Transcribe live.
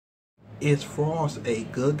Is Frost a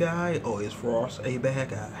good guy or is Frost a bad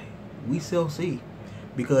guy? We shall see.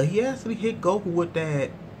 Because he actually hit Goku with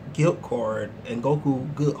that guilt card, and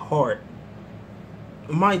Goku good heart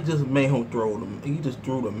might just make him throw them. He just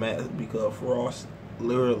threw the mask because Frost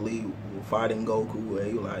literally fighting Goku where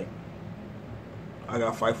he like, I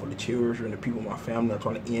gotta fight for the children, the people in my family. I'm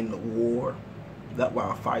trying to end the war. That's why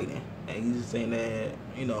I'm fighting. And he's just saying that,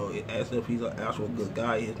 you know, as if he's an actual good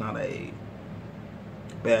guy. He's not a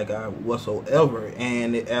bad guy whatsoever.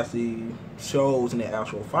 And it actually shows in the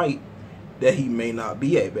actual fight that he may not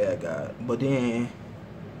be a bad guy. But then,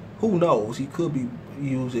 who knows? He could be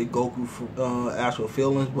using Goku for actual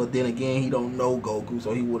feelings. But then again, he don't know Goku,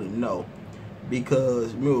 so he wouldn't know.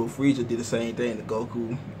 Because, remember, Frieza did the same thing to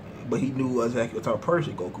Goku. But he knew exactly what type of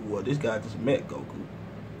person Goku was. This guy just met Goku.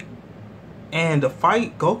 And the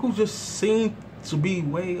fight, Goku just seemed to be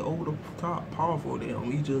way over the top powerful than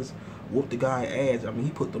him. He just whooped the guy's ass. I mean,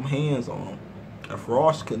 he put them hands on him. And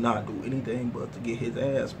Frost could not do anything but to get his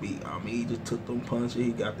ass beat. I mean, he just took them punches.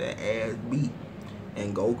 He got that ass beat.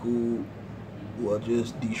 And Goku was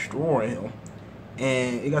just destroying him.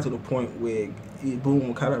 And it got to the point where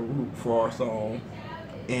Boom kind of root Frost on.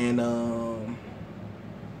 And,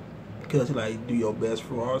 because he like, do your best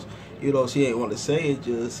for us. You know, she ain't want to say it,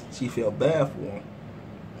 just she felt bad for him.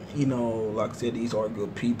 You know, like I said, these are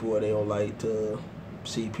good people, and they don't like to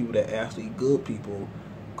see people that actually good people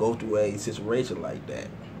go through a situation like that.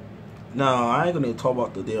 Now, I ain't gonna talk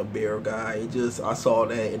about the damn bear guy. It just, I saw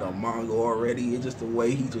that in a manga already. It's just the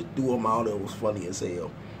way he just threw him out, it was funny as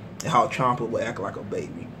hell. And how Champa would act like a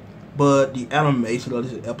baby. But the animation of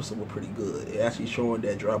this episode was pretty good. It actually showing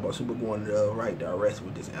that Dragon Ball Super going in the right direction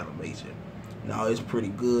with this animation. Now it's pretty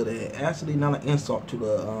good, and actually not an insult to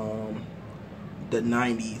the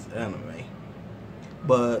 90s anime.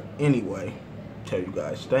 But anyway, tell you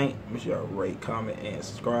guys thanks. Make sure you rate, comment, and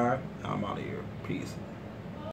subscribe. I'm out of here. Peace.